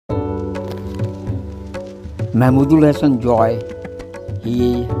Mahmudul Hasan Joy,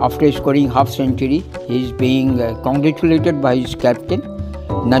 after scoring half century, he is being congratulated by his captain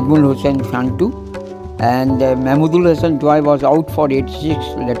Najmul Hussain Shanto, and Mahmudul Hasan Joy was out for 86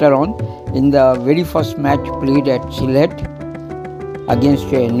 later on in the very first match played at Sylhet against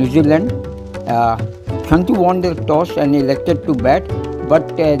New Zealand. Shanto won the toss and elected to bat,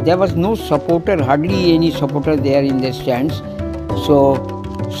 but there was no supporter, hardly any supporter there in the stands. So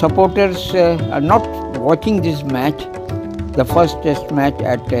supporters are not watching this match, the first test match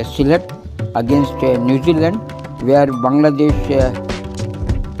at Sylhet against New Zealand, where Bangladesh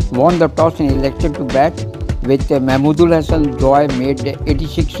won the toss and elected to bat, with Mahmudul Hasan Joy made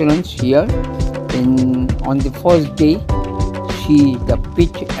 86 runs here. On the first day, see the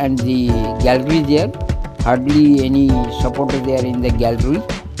pitch and the gallery there, hardly any supporter there in the gallery.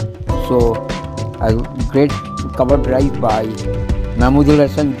 So a great cover drive by Mahmudul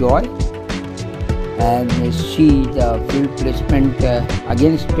Hasan Joy, and see the field placement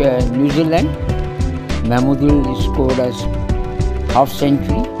against New Zealand. Mahmudul scored as half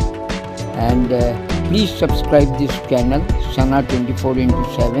century, and please subscribe this channel Sana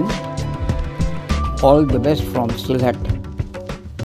 24/7. All the best from Sylhet.